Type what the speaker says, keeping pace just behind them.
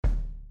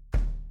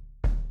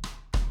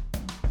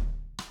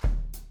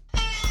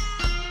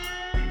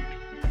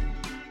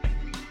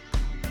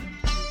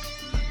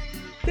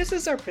This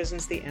is Our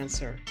Prison's the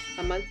Answer,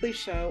 a monthly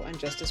show on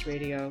Justice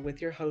Radio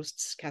with your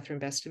hosts, Catherine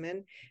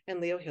Besteman and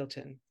Leo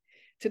Hilton.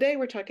 Today,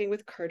 we're talking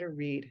with Carter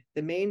Reed,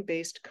 the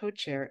Maine-based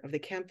co-chair of the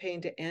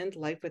campaign to end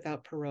life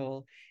without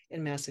parole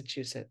in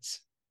Massachusetts.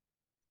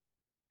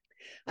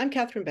 I'm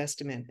Catherine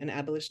Besteman, an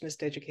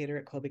abolitionist educator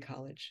at Colby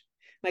College.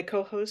 My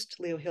co-host,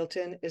 Leo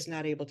Hilton, is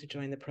not able to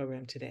join the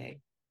program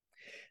today.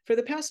 For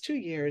the past 2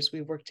 years,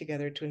 we've worked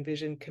together to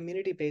envision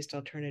community-based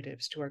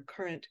alternatives to our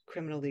current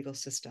criminal legal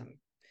system.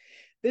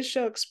 This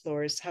show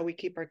explores how we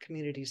keep our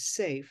communities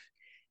safe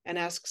and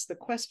asks the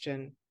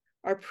question,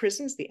 are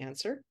prisons the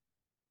answer?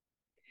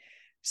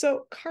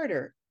 So,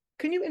 Carter,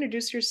 can you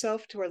introduce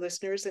yourself to our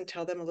listeners and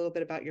tell them a little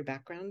bit about your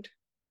background?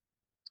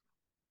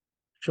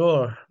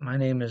 Sure. My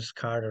name is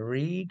Carter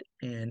Reed,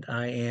 and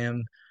I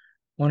am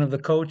one of the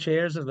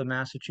co-chairs of the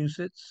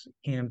Massachusetts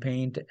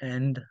campaign to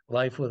end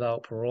life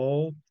without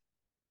parole.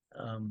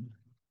 Um,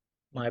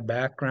 my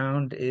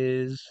background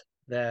is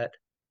that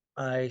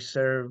I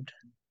served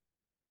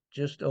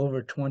just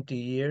over 20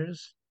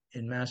 years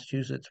in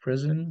Massachusetts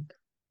prison.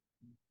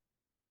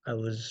 I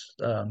was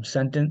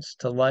sentenced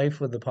to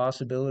life with the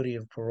possibility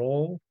of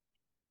parole,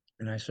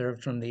 and I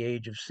served from the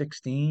age of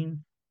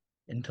 16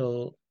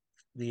 until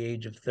the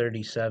age of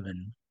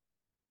 37.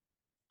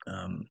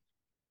 Um,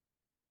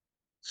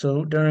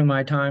 So during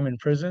my time in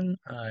prison,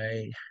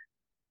 I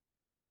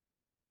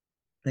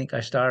think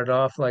I started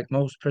off like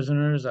most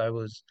prisoners. I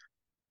was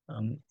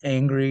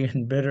angry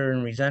and bitter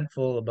and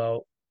resentful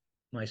about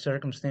my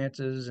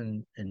circumstances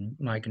and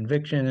my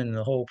conviction and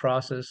the whole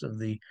process of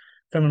the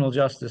criminal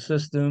justice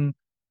system.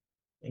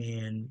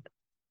 And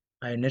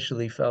I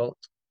initially felt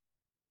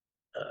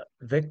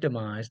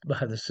victimized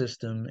by the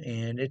system.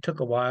 And it took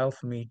a while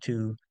for me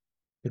to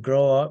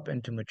grow up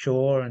and to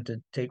mature and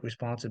to take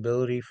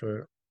responsibility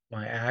for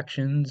my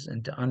actions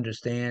and to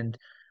understand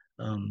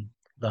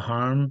the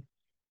harm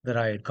that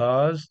I had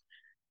caused.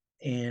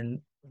 And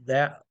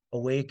that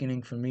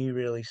awakening for me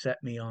really set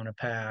me on a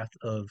path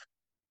of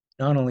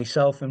not only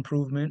self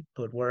improvement,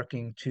 but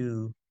working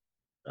to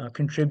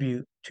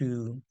contribute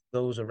to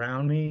those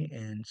around me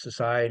and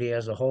society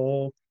as a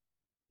whole.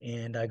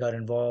 And I got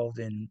involved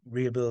in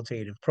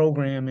rehabilitative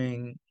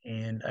programming,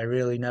 and I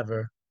really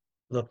never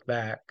looked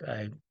back.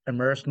 I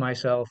immersed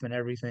myself in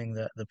everything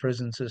that the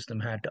prison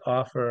system had to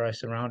offer. I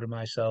surrounded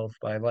myself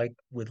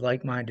with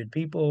like-minded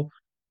people,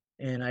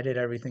 and I did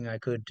everything I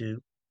could to,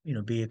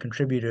 be a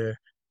contributor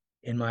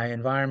in my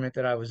environment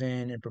that I was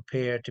in and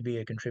prepare to be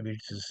a contributor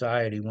to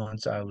society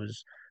once I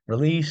was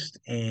released.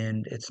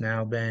 And it's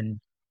now been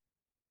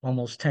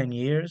almost 10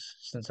 years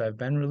since I've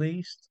been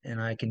released,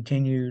 and I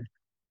continued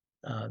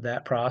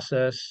that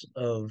process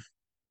of,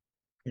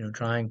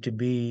 trying to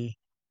be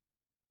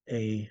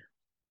a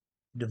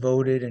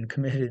devoted and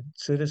committed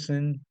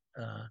citizen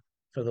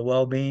for the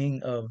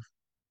well-being of,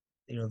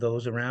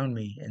 those around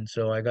me. And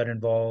so I got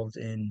involved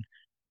in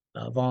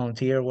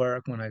volunteer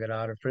work when I got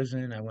out of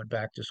prison. I went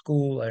back to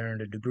school. I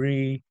earned a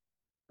degree.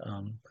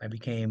 I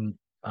became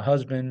a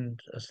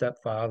husband, a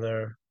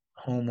stepfather,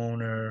 a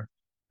homeowner,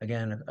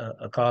 again,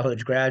 a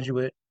college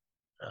graduate,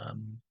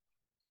 um,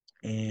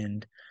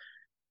 and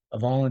a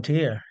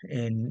volunteer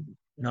in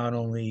not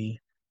only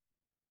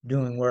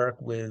doing work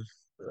with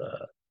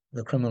uh,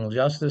 the criminal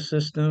justice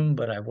system,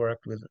 but I've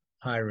worked with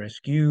high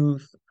risk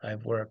youth.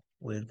 I've worked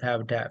with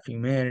Habitat for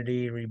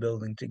Humanity,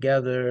 Rebuilding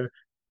Together,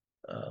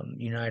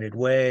 United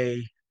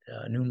Way,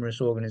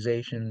 numerous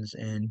organizations.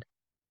 And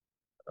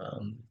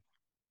um,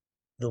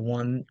 the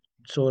one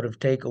sort of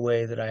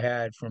takeaway that I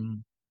had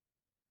from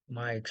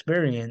my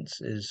experience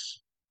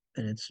is,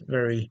 and it's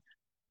very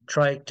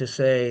trite to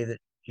say that,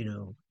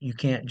 you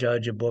can't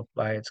judge a book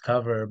by its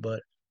cover,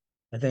 but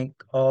I think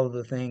all of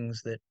the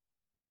things that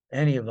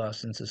any of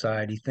us in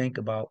society think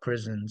about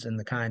prisons and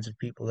the kinds of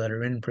people that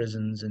are in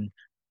prisons and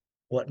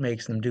what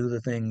makes them do the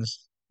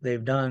things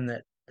they've done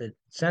that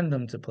send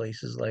them to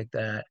places like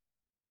that.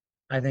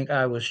 I think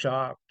I was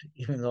shocked,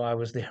 even though I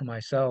was there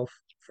myself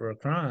for a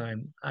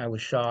crime. I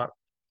was shocked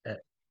at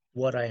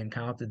what I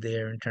encountered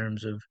there in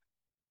terms of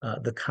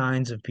the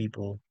kinds of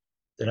people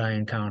that I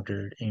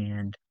encountered.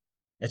 And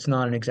it's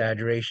not an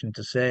exaggeration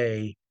to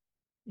say,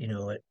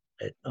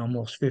 at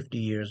almost 50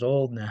 years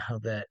old now,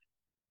 that,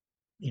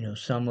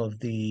 some of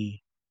the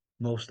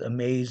most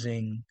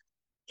amazing,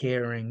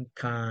 caring,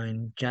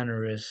 kind,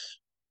 generous,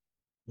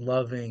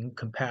 loving,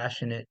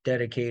 compassionate,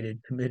 dedicated,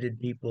 committed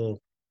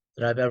people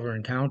that I've ever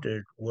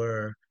encountered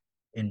were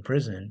in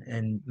prison,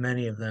 and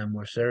many of them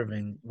were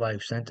serving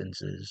life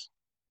sentences.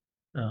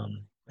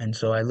 And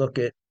so I look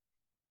at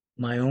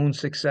my own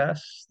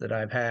success that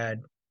I've had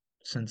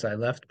since I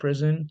left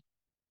prison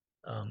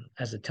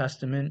as a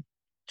testament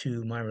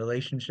to my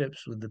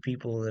relationships with the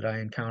people that I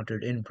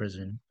encountered in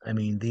prison. I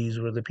mean, these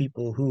were the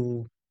people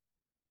who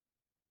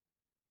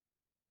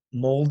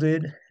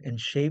molded and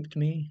shaped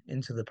me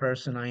into the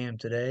person I am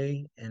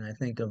today. And I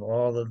think of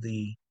all of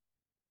the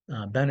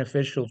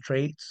beneficial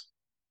traits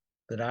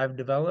that I've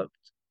developed,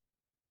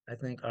 I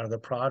think are the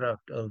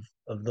product of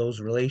those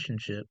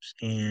relationships.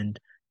 And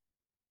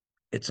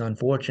it's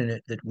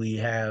unfortunate that we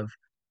have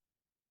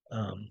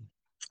um,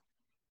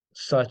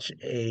 such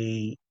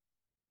a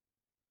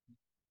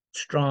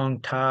strong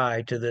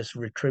tie to this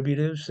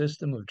retributive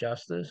system of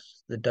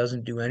justice that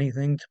doesn't do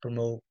anything to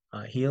promote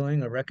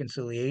healing or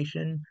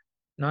reconciliation,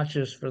 not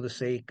just for the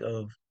sake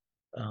of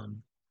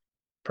um,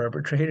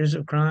 perpetrators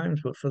of crimes,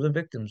 but for the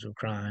victims of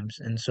crimes.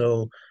 And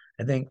so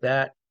I think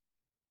that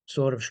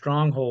sort of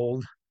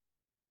stronghold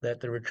that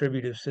the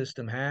retributive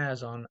system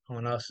has on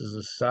us as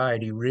a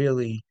society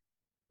really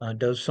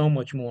does so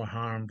much more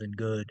harm than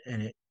good,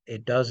 and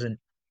it doesn't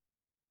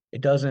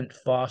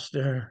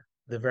foster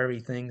the very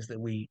things that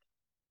we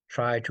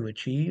try to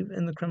achieve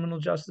in the criminal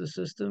justice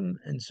system.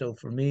 And so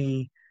for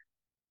me,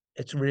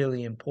 it's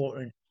really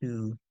important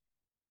to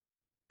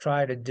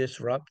try to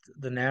disrupt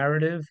the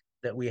narrative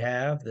that we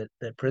have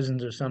that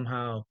prisons are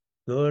somehow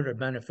good or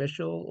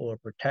beneficial or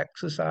protect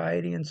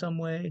society in some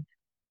way,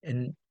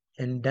 and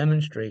and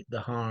demonstrate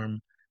the harm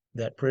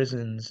that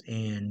prisons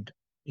and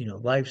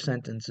life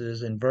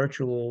sentences and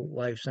virtual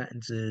life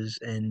sentences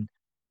and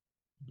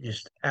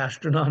just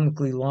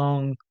astronomically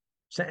long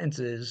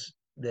sentences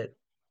that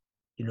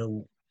you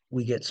know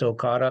we get so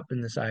caught up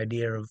in this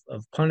idea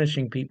of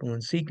punishing people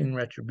and seeking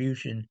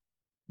retribution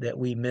that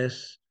we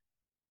miss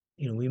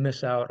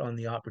out on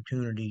the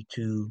opportunity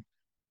to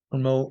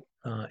promote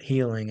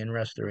healing and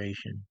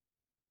restoration.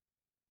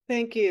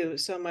 Thank you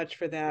so much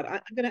for that.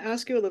 I'm going to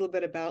ask you a little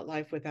bit about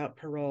life without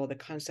parole, the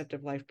concept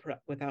of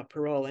without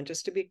parole. And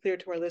just to be clear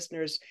to our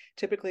listeners,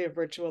 typically a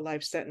virtual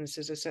life sentence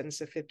is a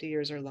sentence of 50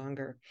 years or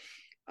longer.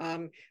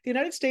 The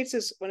United States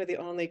is one of the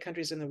only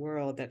countries in the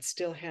world that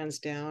still hands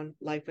down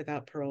life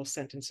without parole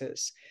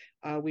sentences.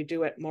 We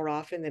do it more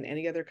often than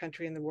any other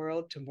country in the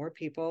world to more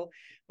people.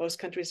 Most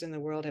countries in the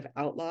world have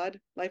outlawed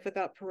life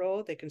without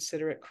parole. They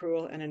consider it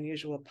cruel and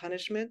unusual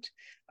punishment.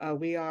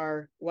 We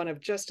are one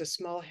of just a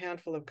small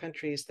handful of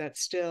countries that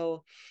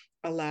still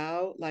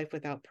allow life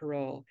without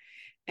parole.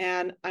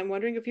 And I'm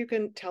wondering if you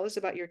can tell us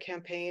about your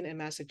campaign in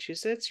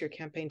Massachusetts, your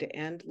campaign to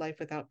end life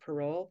without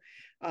parole.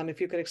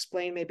 If you could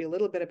explain maybe a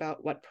little bit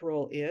about what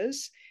parole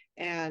is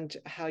and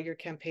how your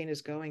campaign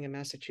is going in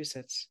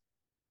Massachusetts.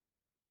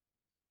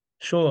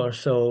 Sure.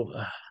 So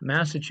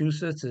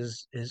Massachusetts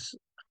is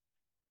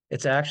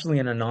it's actually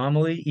an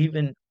anomaly,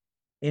 even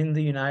in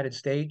the United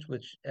States,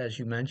 which, as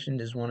you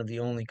mentioned, is one of the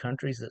only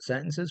countries that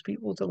sentences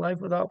people to life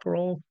without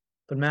parole.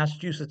 But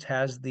Massachusetts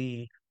has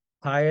the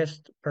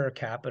highest per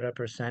capita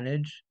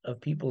percentage of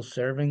people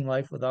serving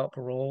life without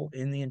parole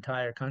in the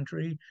entire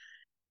country.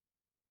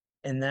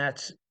 And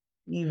that's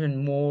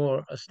even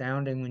more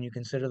astounding when you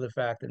consider the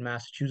fact that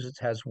Massachusetts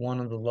has one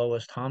of the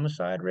lowest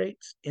homicide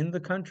rates in the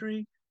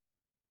country.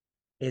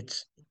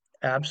 It's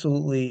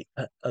absolutely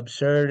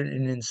absurd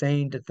and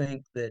insane to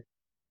think that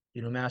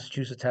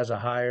Massachusetts has a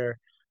higher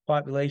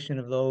population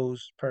of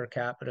those per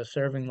capita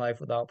serving life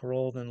without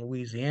parole than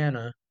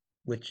Louisiana,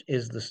 which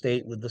is the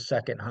state with the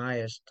second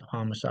highest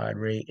homicide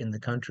rate in the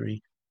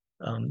country.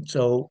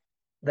 So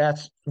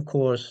that's, of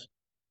course,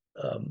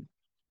 um,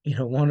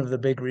 one of the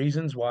big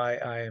reasons why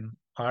I am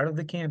part of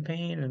the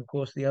campaign. And of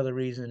course, the other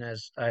reason,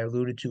 as I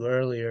alluded to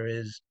earlier,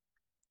 is,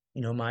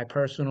 my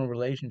personal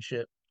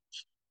relationship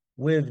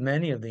with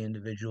many of the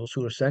individuals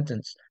who are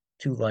sentenced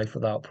to life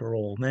without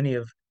parole. Many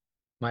of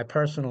my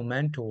personal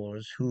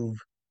mentors who've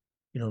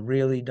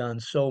really done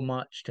so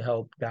much to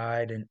help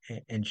guide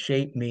and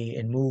shape me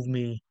and move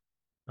me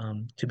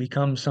to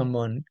become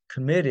someone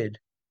committed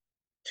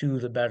to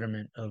the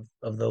betterment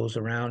of those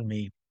around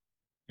me.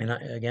 And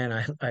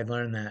I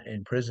learned that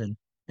in prison.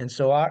 And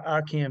so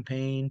our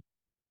campaign,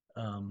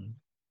 um,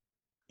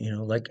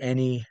 like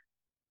any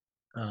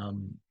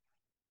um,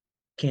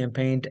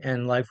 campaign to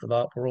end life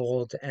without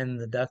parole, to end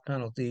the death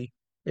penalty,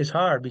 is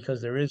hard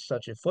because there is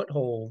such a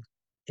foothold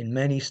in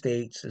many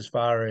states as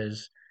far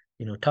as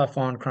tough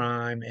on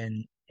crime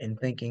and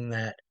thinking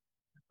that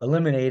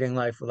eliminating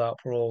life without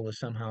parole is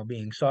somehow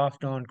being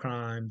soft on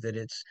crime, that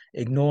it's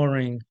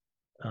ignoring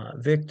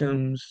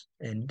victims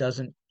and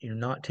doesn't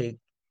not take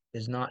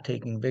is not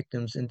taking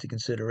victims into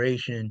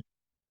consideration.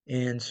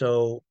 And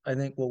so I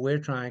think what we're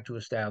trying to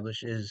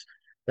establish is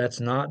that's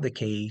not the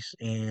case.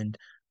 And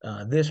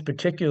this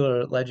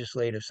particular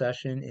legislative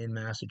session in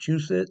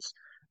Massachusetts,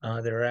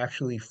 there are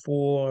actually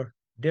four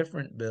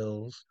different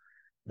bills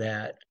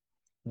that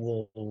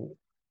will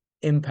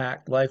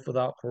impact life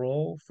without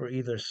parole for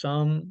either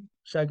some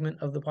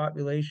segment of the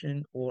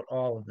population or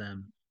all of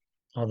them.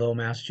 Although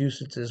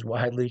Massachusetts is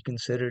widely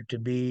considered to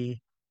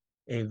be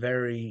a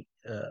very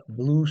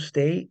blue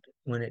state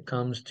when it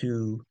comes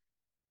to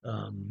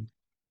um,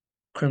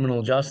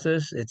 criminal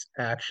justice, it's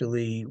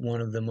actually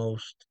one of the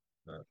most,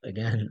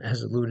 again,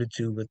 as alluded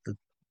to with the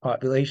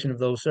population of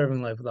those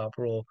serving life without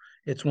parole,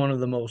 it's one of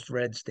the most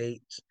red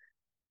states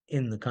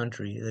in the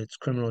country. Its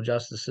criminal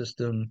justice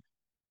system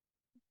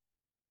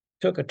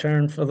took a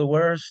turn for the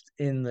worst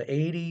in the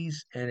 80s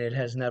and it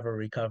has never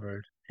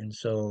recovered. And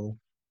so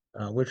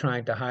we're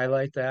trying to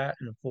highlight that.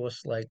 And of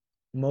course, like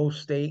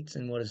most states,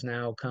 and what has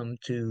now come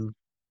to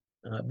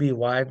be a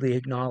widely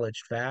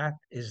acknowledged fact,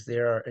 is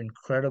there are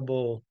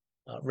incredible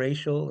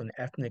racial and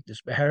ethnic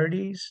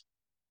disparities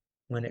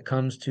when it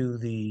comes to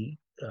the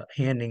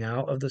handing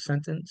out of the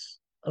sentence.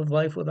 of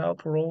life without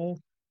parole.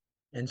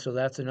 And so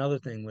that's another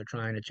thing we're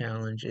trying to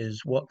challenge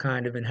is what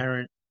kind of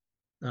inherent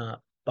uh,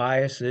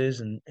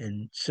 biases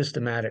and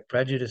systematic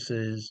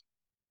prejudices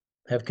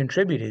have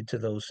contributed to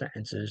those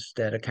sentences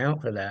that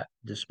account for that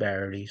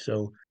disparity.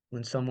 So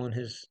when someone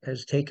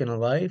has taken a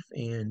life,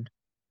 and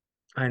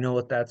I know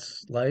what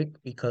that's like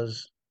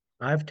because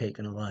I've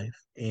taken a life,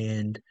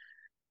 and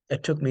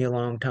it took me a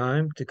long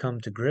time to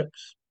come to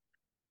grips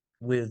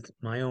with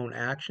my own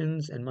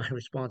actions and my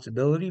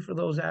responsibility for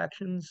those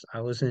actions.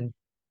 I was in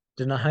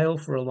denial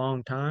for a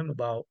long time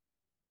about,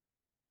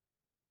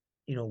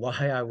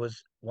 why I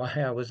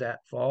was at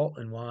fault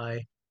and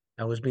why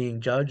I was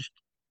being judged,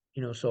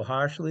 so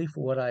harshly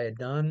for what I had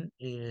done.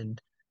 And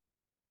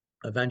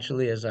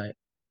eventually, as I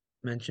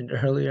mentioned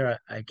earlier,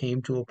 I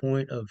came to a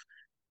point of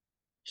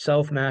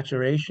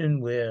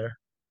self-maturation where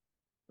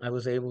I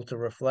was able to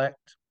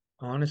reflect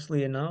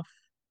honestly enough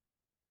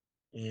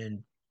and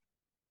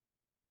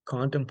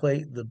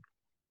contemplate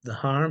the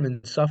harm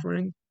and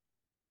suffering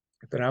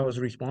that I was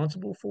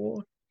responsible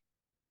for.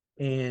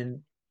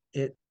 And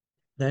it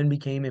then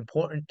became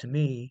important to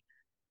me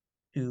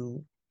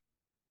to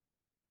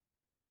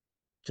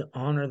to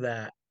honor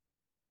that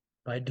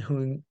by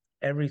doing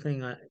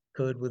everything I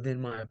could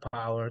within my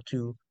power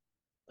to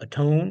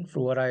atone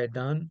for what I had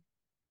done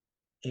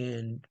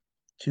and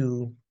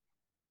to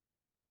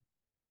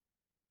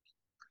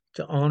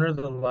to honor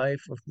the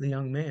life of the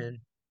young man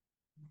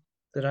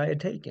that I had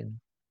taken.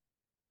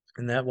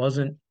 And that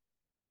wasn't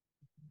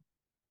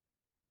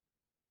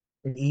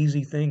an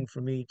easy thing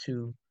for me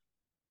to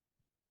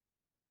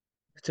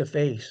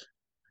face.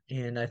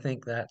 And I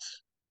think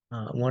that's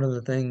one of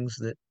the things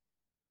that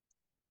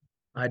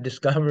I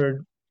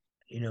discovered,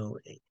 you know,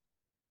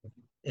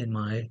 in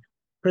my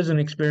prison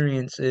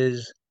experience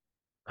is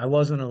I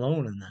wasn't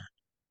alone in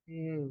that.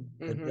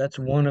 Mm-hmm. That's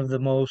one of the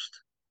most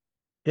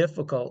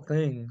difficult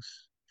things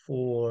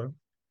for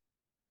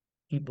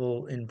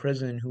people in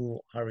prison who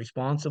are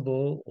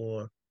responsible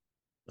or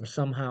are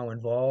somehow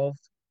involved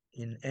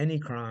in any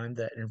crime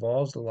that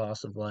involves the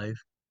loss of life.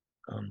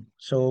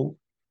 So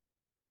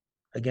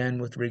again,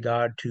 with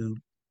regard to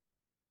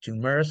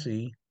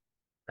mercy,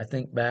 I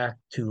think back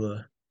to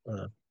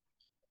a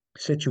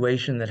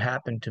situation that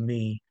happened to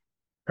me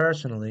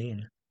personally,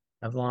 and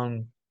I've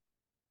long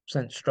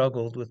since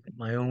struggled with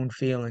my own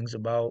feelings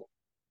about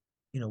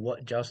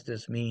what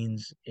justice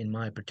means in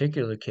my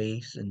particular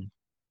case, and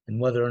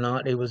whether or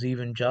not it was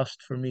even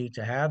just for me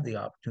to have the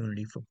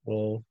opportunity for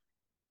parole.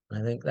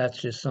 I think that's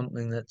just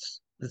something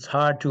that's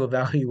hard to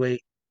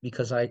evaluate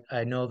because I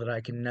know that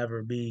I can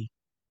never be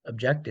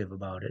objective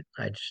about it.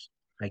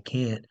 I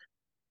can't.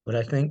 But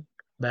I think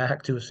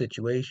back to a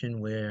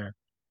situation where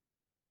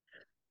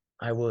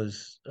I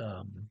was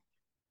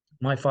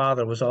my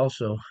father was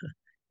also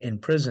in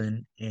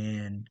prison,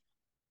 and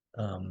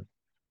um,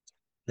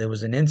 there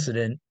was an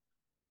incident.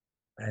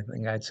 I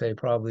think I'd say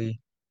probably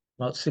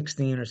about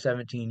 16 or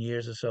 17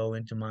 years or so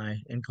into my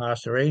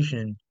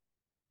incarceration,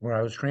 where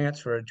I was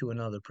transferred to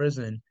another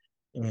prison,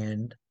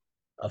 and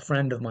a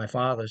friend of my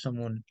father,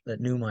 someone that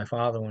knew my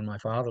father when my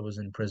father was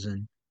in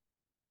prison,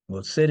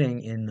 was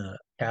sitting in the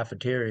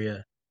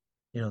cafeteria,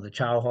 the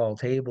chow hall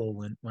table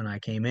when I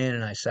came in,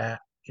 and I sat,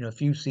 a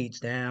few seats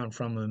down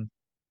from him,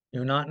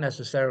 not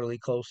necessarily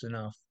close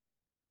enough,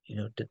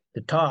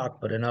 to talk,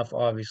 but enough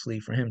obviously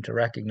for him to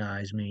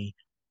recognize me.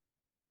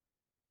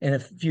 And a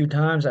few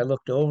times I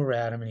looked over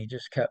at him and he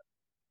just kept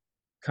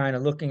kind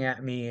of looking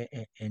at me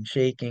and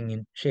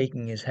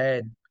shaking his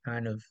head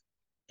kind of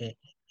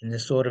in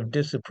this sort of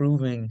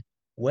disapproving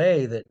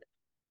way that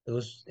it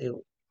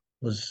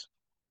was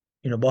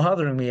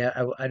bothering me.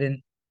 I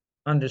didn't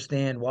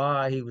understand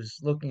why he was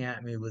looking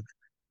at me with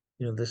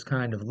this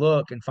kind of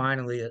look. And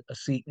finally a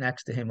seat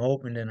next to him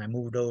opened and I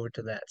moved over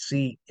to that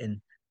seat, and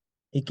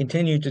he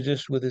continued to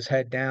just with his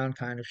head down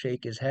kind of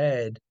shake his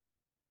head.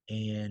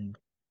 And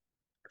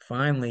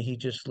finally he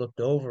just looked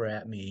over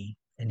at me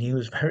and he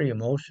was very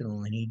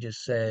emotional and he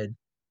just said,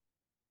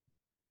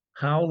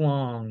 how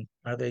long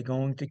are they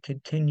going to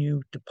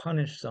continue to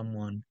punish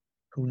someone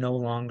who no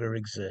longer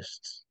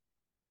exists?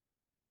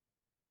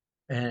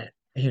 And,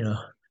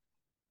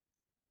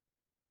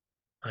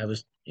 I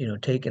was,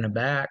 taken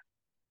aback,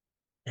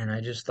 and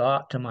I just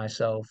thought to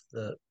myself,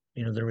 the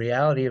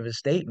reality of his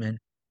statement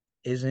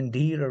is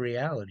indeed a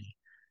reality.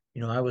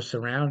 I was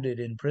surrounded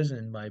in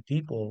prison by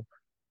people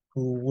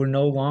who were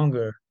no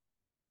longer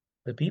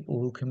the people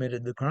who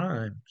committed the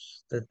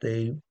crimes that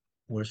they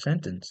were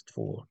sentenced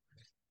for.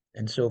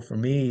 And so for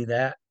me,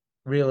 that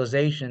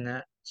realization,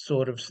 that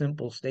sort of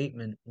simple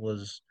statement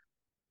was,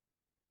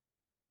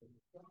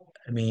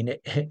 I mean,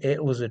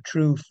 it was a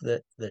truth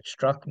that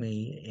struck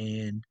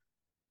me, and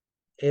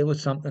it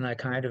was something I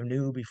kind of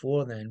knew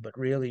before then, but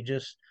really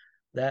just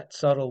that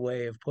subtle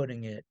way of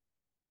putting it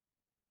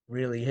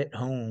really hit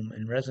home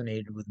and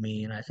resonated with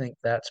me. And I think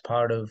that's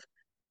part of,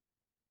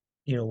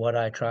 what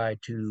I try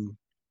to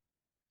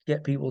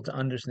get people to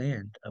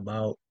understand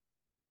about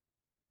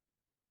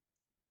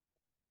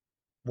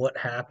what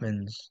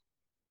happens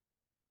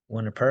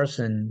when a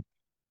person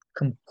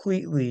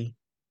completely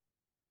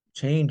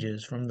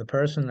changes from the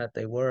person that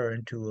they were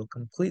into a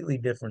completely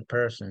different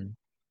person.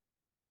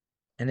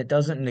 And it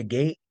doesn't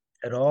negate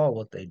at all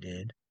what they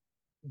did,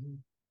 Mhm.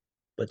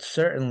 but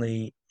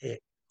certainly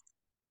it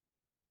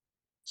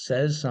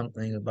says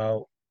something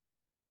about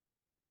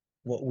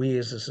what we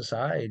as a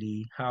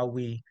society, how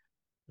we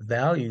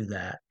value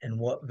that and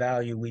what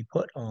value we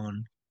put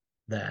on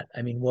that.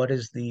 I mean, what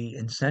is the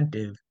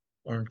incentive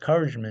or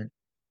encouragement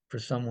for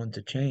someone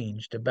to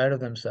change, to better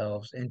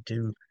themselves, and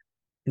to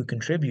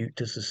contribute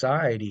to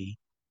society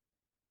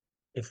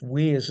if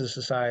we as a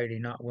society are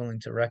not willing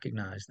to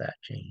recognize that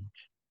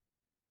change?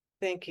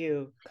 Thank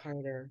you,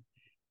 Carter.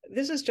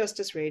 This is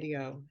Justice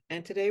Radio,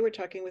 and today we're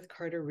talking with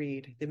Carter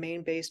Reed, the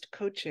Maine based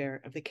co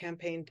chair of the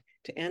campaign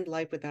to end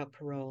life without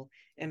parole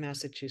in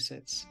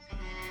Massachusetts.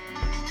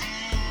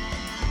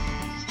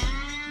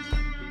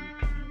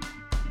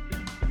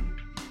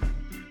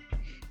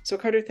 So,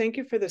 Carter, thank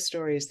you for the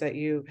stories that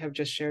you have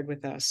just shared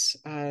with us.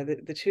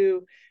 The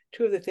two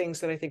of the things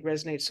that I think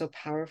resonate so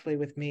powerfully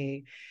with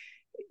me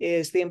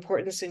is the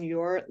importance in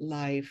your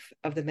life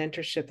of the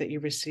mentorship that you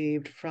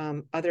received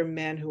from other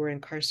men who were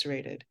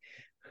incarcerated,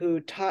 who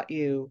taught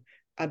you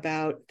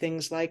about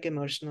things like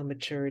emotional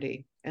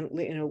maturity. And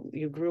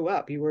you grew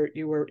up, you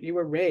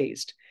were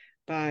raised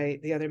by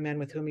the other men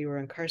with whom you were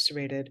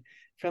incarcerated,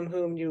 from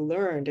whom you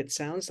learned, it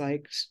sounds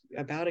like,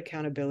 about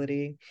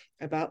accountability,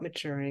 about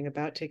maturing,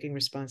 about taking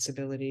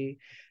responsibility,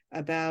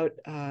 about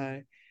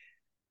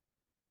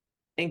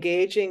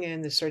engaging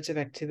in the sorts of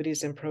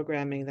activities and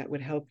programming that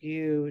would help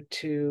you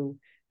to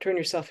turn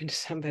yourself into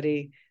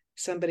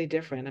somebody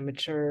different, a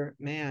mature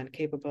man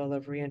capable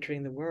of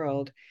reentering the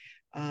world,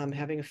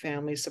 having a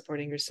family,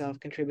 supporting yourself,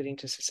 contributing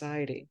to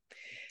society.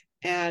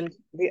 And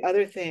the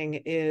other thing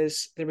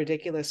is the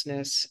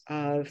ridiculousness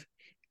of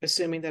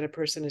assuming that a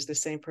person is the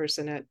same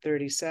person at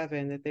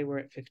 37 that they were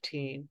at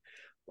 15,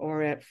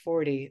 or at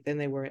 40 than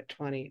they were at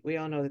 20. We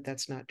all know that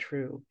that's not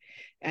true.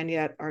 And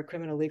yet our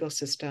criminal legal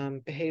system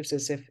behaves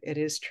as if it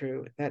is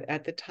true, that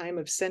at the time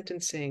of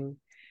sentencing,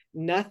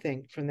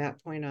 nothing from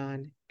that point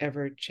on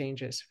ever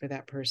changes for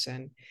that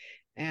person.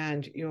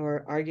 And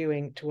you're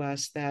arguing to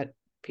us that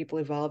people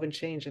evolve and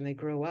change and they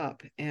grow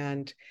up.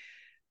 And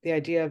the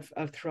idea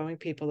of throwing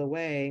people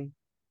away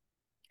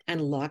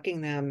and locking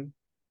them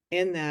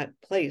in that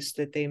place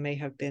that they may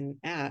have been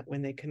at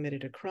when they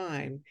committed a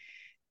crime,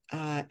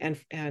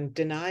 and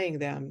denying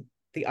them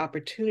the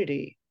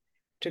opportunity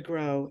to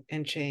grow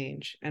and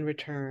change and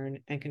return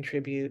and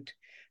contribute,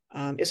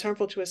 is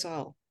harmful to us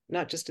all,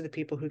 not just to the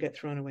people who get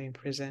thrown away in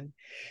prison.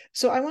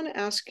 So I want to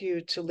ask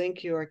you to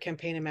link your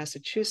campaign in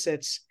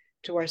Massachusetts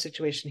to our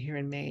situation here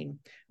in Maine.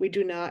 We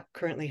do not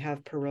currently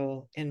have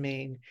parole in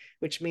Maine,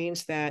 which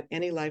means that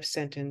any life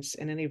sentence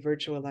and any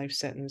virtual life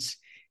sentence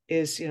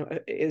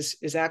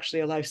is actually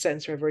a life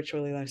sentence or a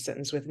virtually life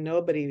sentence, with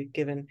nobody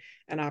given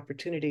an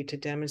opportunity to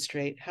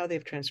demonstrate how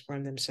they've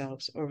transformed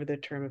themselves over the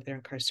term of their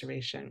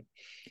incarceration.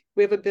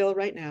 We have a bill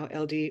right now,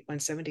 LD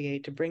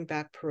 178, to bring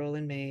back parole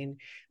in Maine,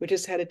 which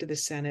is headed to the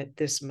Senate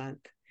this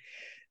month.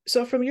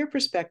 So, from your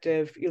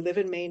perspective, you live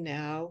in Maine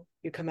now,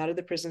 you come out of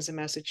the prisons in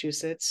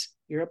Massachusetts,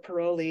 you're a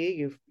parolee,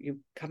 you've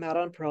come out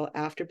on parole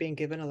after being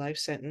given a life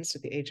sentence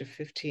at the age of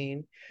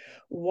 15.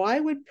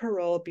 Why would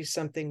parole be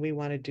something we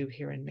want to do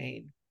here in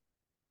Maine?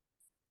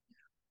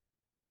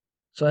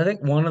 So I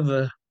think one of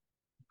the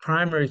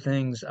primary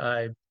things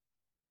I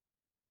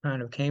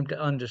kind of came to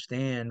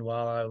understand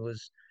while I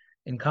was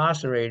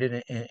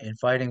incarcerated and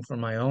fighting for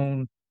my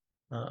own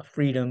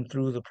freedom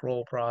through the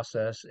parole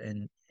process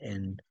and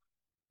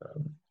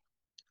um,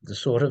 the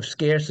sort of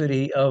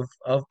scarcity of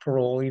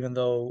parole, even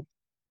though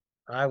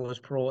I was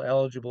parole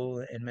eligible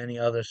and many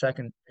other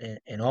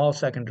and all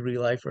second degree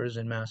lifers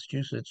in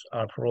Massachusetts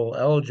are parole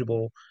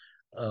eligible.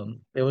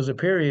 There was a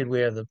period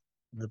where the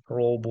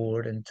parole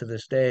board, and to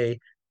this day,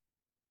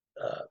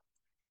 uh,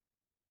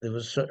 there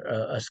was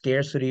a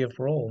scarcity of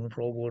parole, and the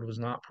parole board was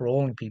not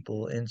paroling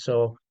people. And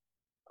so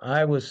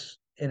I was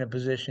in a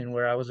position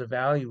where I was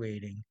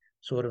evaluating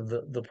sort of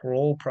the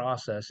parole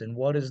process and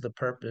what is the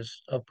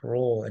purpose of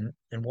parole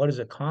and what is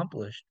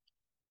accomplished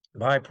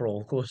by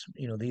parole. Of course,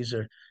 these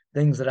are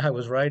things that I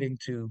was writing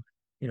to,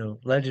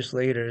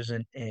 legislators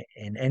and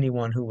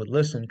anyone who would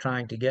listen,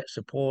 trying to get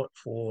support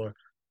for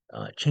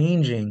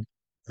changing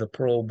the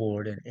parole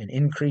board and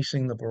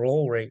increasing the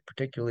parole rate,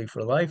 particularly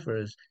for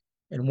lifers.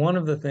 And one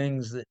of the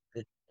things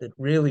that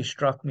really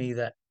struck me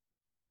that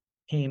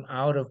came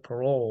out of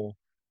parole,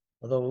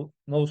 although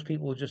most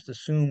people just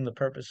assume the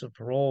purpose of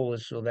parole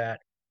is so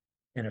that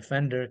an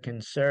offender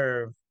can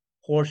serve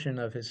portion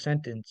of his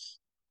sentence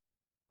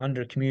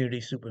under community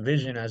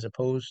supervision as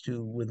opposed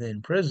to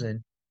within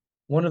prison.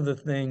 One of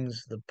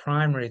the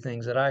primary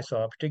things that I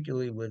saw,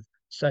 particularly with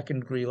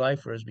second degree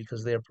lifers,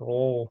 because their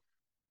parole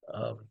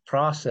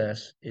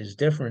process is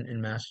different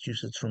in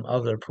Massachusetts from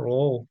other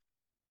parole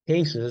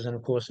cases, and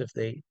of course, if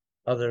they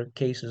other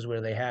cases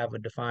where they have a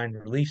defined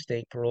release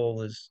date,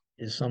 parole is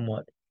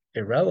somewhat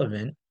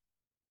irrelevant.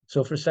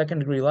 So for second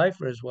degree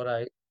lifers, what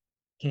I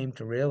came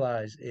to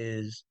realize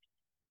is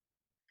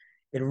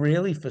it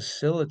really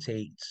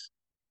facilitates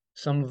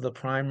some of the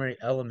primary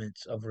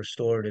elements of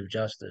restorative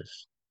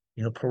justice.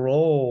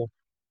 Parole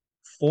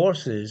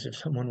forces, if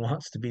someone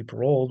wants to be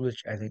paroled,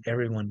 which I think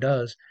everyone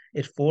does,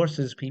 it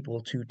forces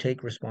people to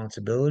take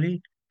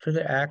responsibility for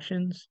their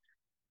actions,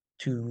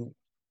 to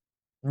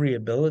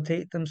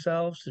rehabilitate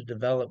themselves, to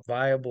develop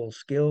viable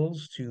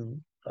skills to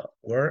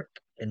work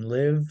and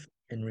live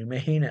and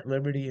remain at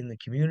liberty in the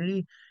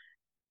community.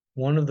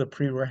 One of the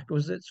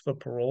prerequisites for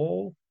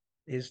parole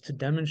is to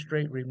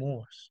demonstrate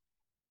remorse.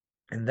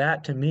 And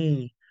that to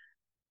me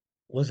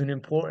was an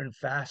important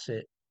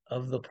facet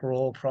of the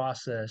parole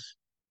process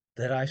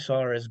that I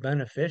saw as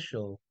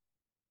beneficial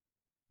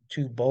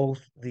to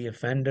both the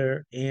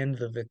offender and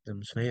the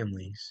victim's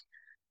families.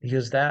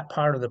 Because that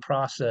part of the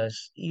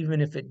process,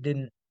 even if it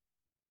didn't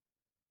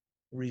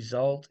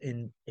result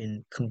in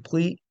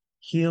complete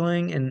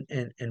healing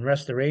and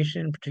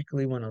restoration,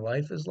 particularly when a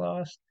life is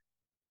lost,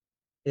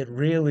 it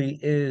really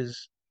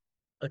is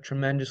a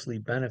tremendously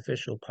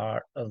beneficial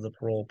part of the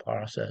parole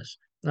process.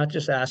 Not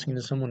just asking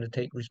someone to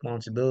take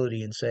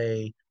responsibility and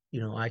say,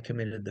 I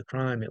committed the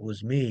crime, it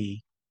was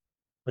me,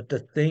 but to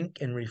think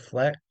and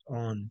reflect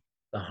on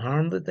the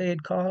harm that they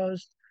had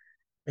caused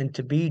and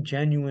to be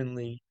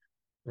genuinely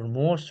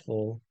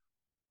remorseful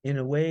in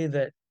a way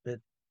that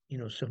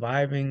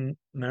surviving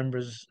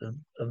members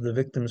of the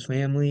victim's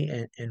family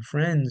and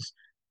friends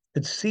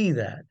could see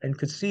that and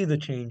could see the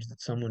change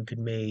that someone could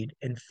made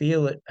and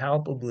feel it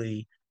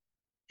palpably.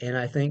 And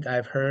I think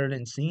I've heard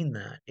and seen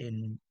that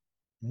in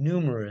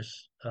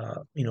numerous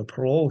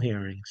parole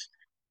hearings,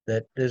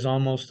 that there's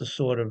almost a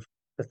sort of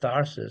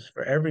catharsis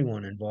for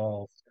everyone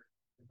involved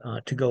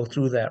to go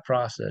through that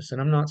process. And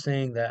I'm not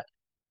saying that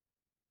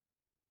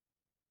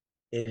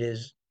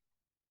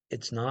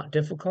it's not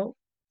difficult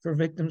for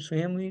victims'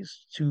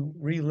 families to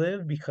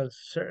relive, because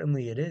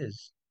certainly it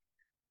is.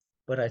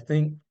 But I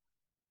think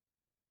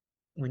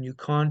when you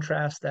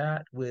contrast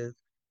that with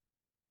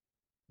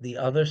the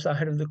other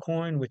side of the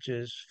coin, which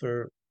is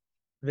for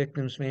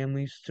victims'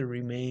 families to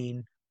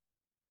remain,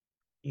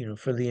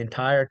 for the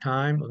entire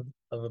time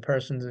of a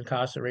person's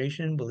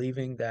incarceration,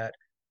 believing that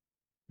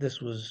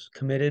this was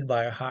committed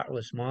by a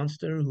heartless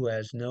monster who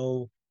has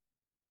no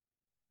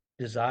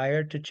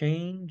desire to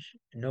change,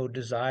 no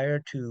desire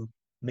to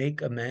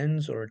make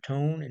amends or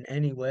atone in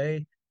any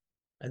way.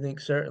 I think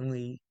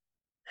certainly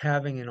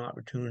having an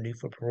opportunity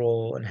for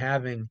parole and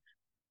having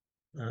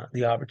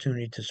the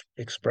opportunity to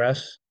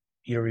express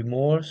your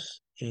remorse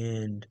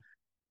and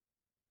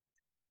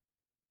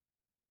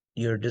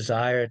your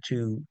desire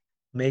to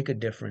make a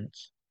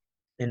difference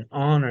and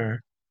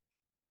honor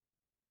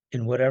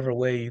in whatever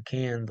way you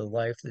can the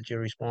life that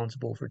you're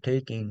responsible for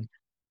taking,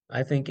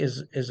 I think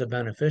is a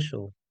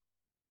beneficial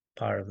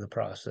part of the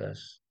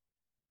process.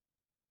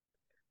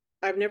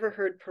 I've never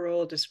heard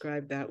parole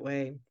described that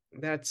way.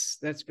 That's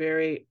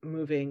very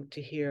moving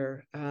to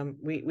hear.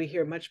 We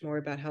hear much more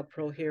about how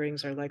parole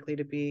hearings are likely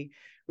to be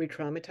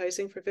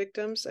re-traumatizing for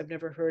victims. I've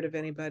never heard of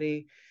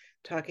anybody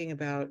talking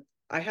about.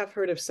 I have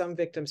heard of some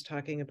victims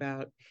talking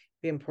about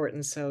the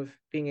importance of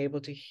being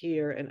able to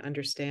hear and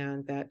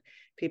understand that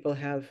people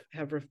have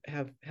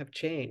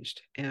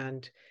changed,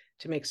 and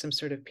to make some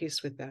sort of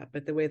peace with that.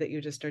 But the way that you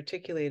just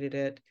articulated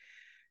it,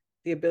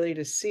 the ability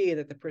to see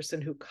that the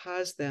person who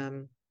caused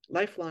them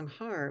lifelong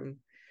harm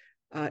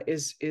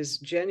is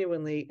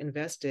genuinely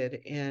invested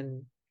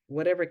in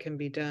whatever can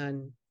be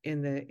done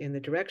in the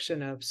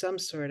direction of some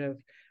sort of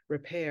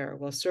repair,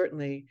 while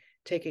certainly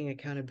taking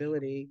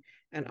accountability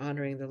and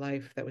honoring the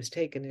life that was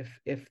taken,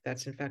 if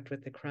that's in fact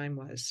what the crime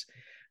was.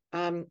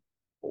 Um,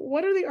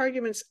 what are the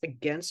arguments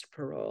against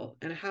parole,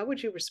 and how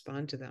would you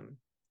respond to them?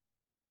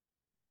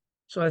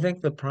 So I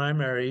think the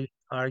primary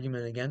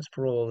argument against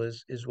parole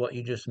is what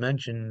you just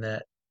mentioned,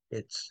 that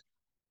it's,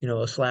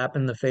 a slap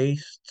in the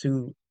face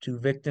to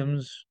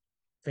victims,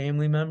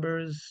 family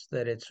members,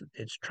 that it's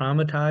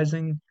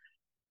traumatizing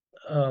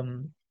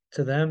um,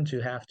 to them to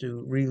have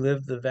to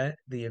relive the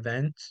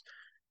events.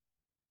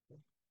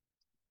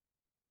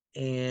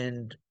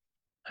 And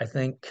I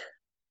think,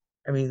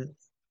 I mean,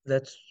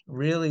 that's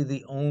really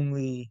the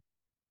only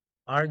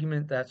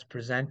argument that's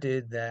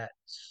presented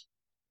that's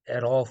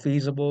at all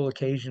feasible.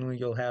 Occasionally,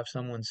 you'll have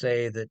someone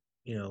say that,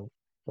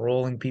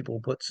 paroling people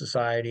put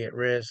society at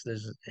risk.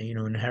 There's,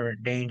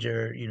 inherent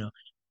danger.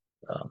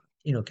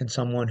 Can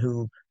someone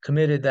who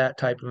committed that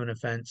type of an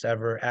offense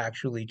ever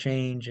actually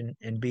change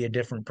and be a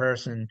different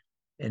person?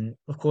 And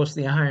of course,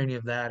 the irony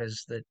of that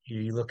is that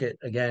you look at,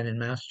 again, in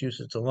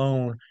Massachusetts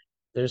alone,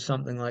 there's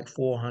something like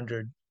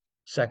 400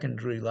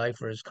 secondary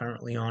lifers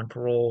currently on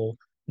parole.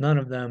 None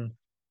of them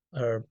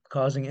are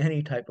causing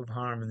any type of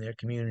harm in their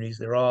communities.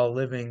 They're all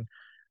living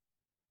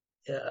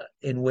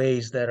in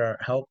ways that are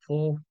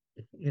helpful,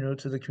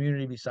 to the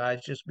community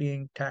besides just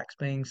being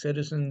tax-paying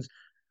citizens.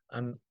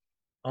 I'm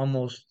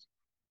almost,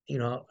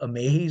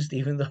 amazed,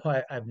 even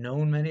though I've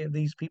known many of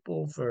these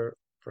people for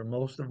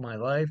most of my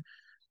life,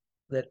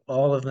 that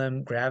all of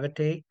them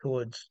gravitate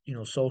towards,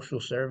 social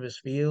service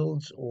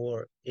fields,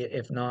 or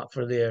if not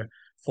for their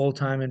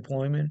full-time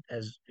employment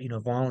as,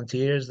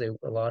 volunteers, a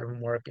lot of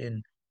them work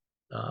in,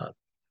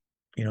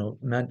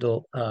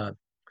 mental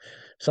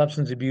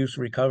substance abuse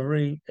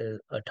recovery.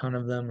 A ton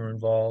of them are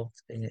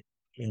involved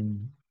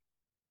in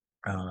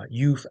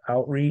youth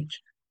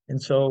outreach.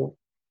 And so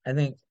I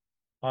think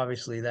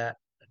obviously that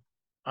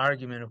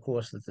argument, of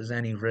course, that there's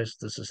any risk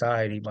to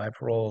society by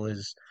parole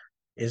is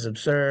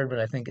absurd, but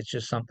I think it's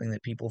just something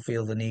that people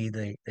feel the need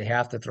they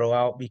have to throw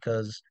out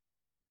because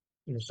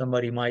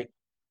somebody might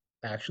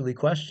actually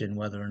question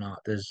whether or not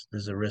there's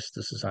a risk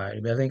to society.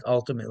 But I think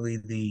ultimately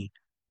the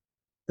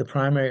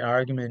primary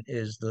argument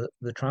is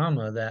the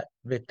trauma that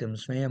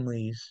victims'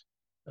 families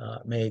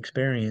may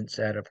experience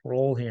at a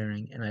parole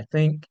hearing. And I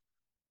think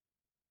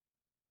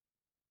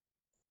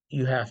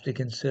you have to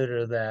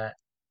consider that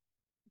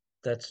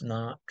that's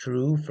not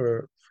true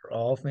for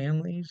all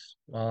families.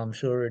 While I'm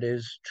sure it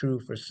is true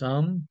for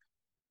some,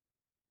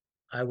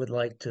 I would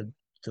like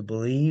to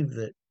believe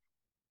that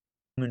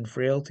human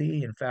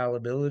frailty and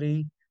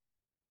fallibility,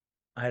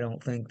 I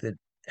don't think that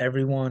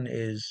everyone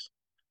is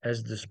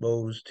as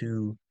disposed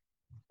to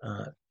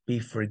be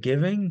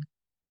forgiving,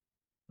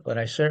 but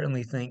I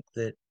certainly think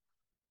that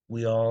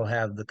we all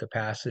have the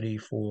capacity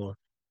for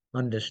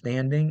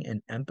understanding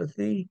and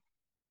empathy.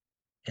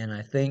 And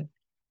I think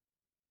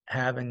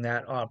having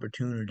that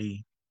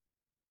opportunity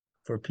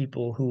for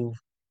people who've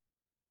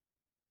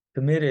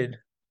committed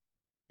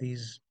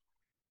these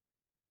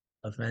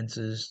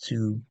offenses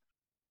to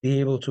be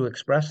able to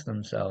express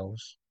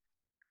themselves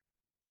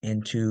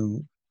and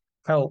to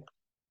help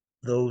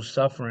those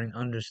suffering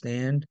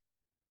understand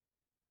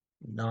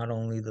not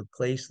only the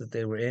place that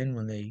they were in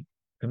when they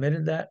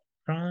committed that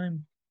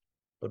crime,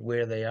 but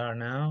where they are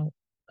now.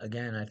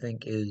 Again, I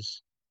think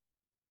it's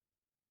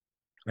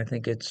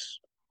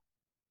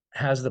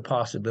has the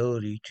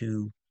possibility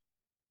to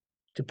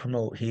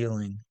promote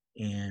healing,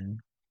 and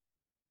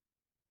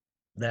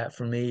that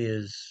for me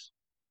is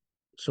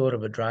sort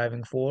of a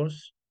driving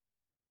force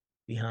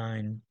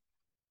behind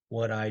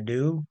what I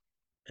do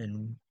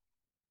and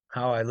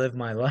how I live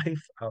my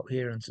life out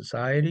here in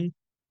society.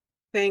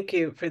 Thank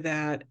you for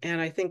that.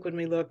 And I think when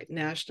we look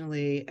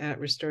nationally at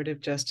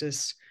restorative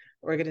justice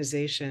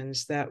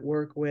organizations that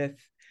work with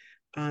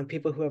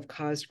people who have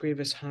caused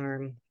grievous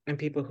harm and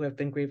people who have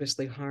been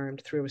grievously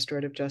harmed through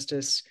restorative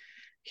justice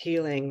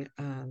healing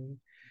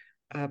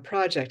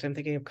project, I'm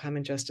thinking of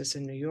Common Justice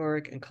in New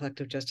York and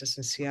Collective Justice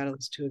in Seattle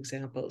as two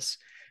examples.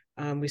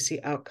 We see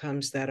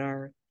outcomes that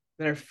are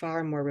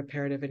far more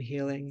reparative and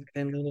healing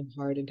than leaning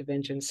hard into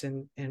vengeance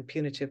and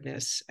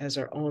punitiveness as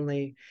our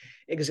only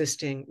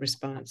existing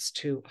response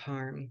to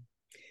harm.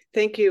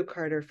 Thank you,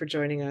 Carter, for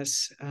joining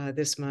us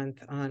this month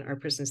on Our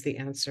Prison's the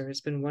Answer. It's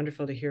been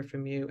wonderful to hear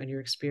from you and your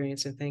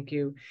experience, and thank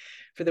you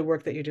for the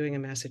work that you're doing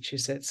in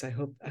Massachusetts. I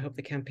hope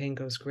the campaign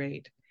goes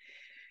great.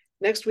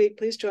 Next week,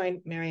 please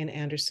join Marian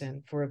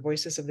Anderson for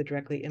Voices of the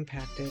Directly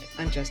Impacted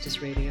on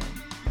Justice Radio.